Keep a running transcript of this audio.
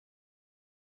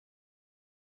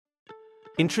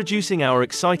Introducing our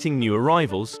exciting new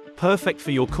arrivals, perfect for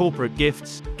your corporate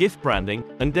gifts, gift branding,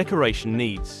 and decoration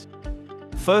needs.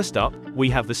 First up, we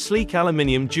have the sleek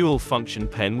aluminium dual function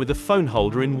pen with a phone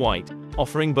holder in white,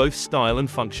 offering both style and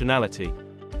functionality.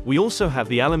 We also have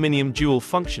the aluminium dual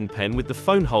function pen with the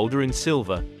phone holder in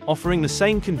silver, offering the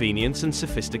same convenience and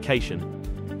sophistication.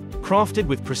 Crafted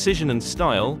with precision and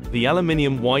style, the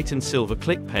aluminium white and silver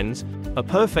click pens are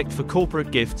perfect for corporate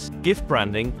gifts, gift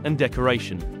branding, and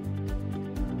decoration.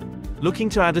 Looking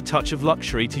to add a touch of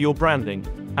luxury to your branding?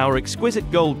 Our exquisite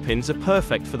gold pins are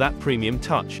perfect for that premium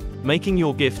touch, making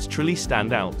your gifts truly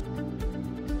stand out.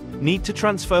 Need to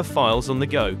transfer files on the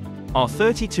go? Our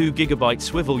 32GB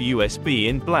swivel USB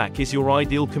in black is your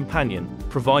ideal companion,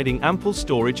 providing ample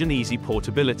storage and easy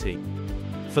portability.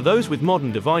 For those with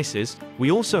modern devices,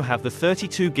 we also have the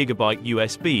 32GB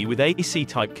USB with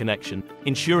AC-type connection,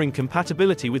 ensuring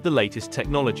compatibility with the latest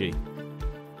technology.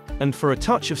 And for a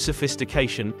touch of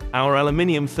sophistication, our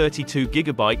aluminium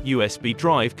 32GB USB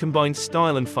drive combines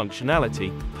style and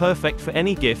functionality, perfect for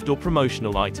any gift or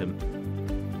promotional item.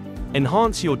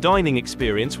 Enhance your dining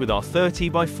experience with our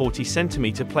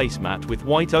 30x40cm placemat with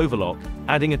white overlock,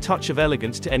 adding a touch of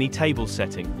elegance to any table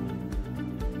setting.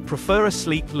 Prefer a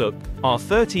sleek look? Our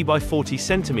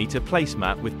 30x40cm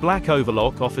placemat with black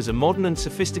overlock offers a modern and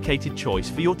sophisticated choice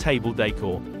for your table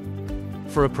decor.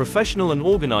 For a professional and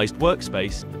organized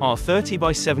workspace, our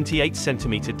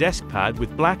 30x78cm desk pad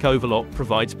with black overlock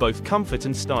provides both comfort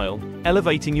and style,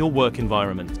 elevating your work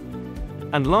environment.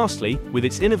 And lastly, with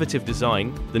its innovative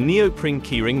design, the neoprene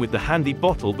keyring with the handy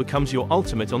bottle becomes your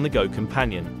ultimate on-the-go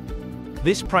companion.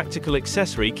 This practical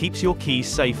accessory keeps your keys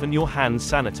safe and your hands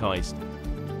sanitized.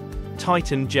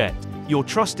 Titan-Jet, your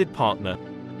trusted partner.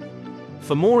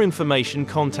 For more information,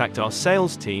 contact our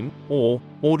sales team, or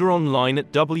order online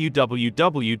at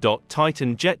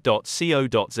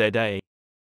www.titanjet.co.za.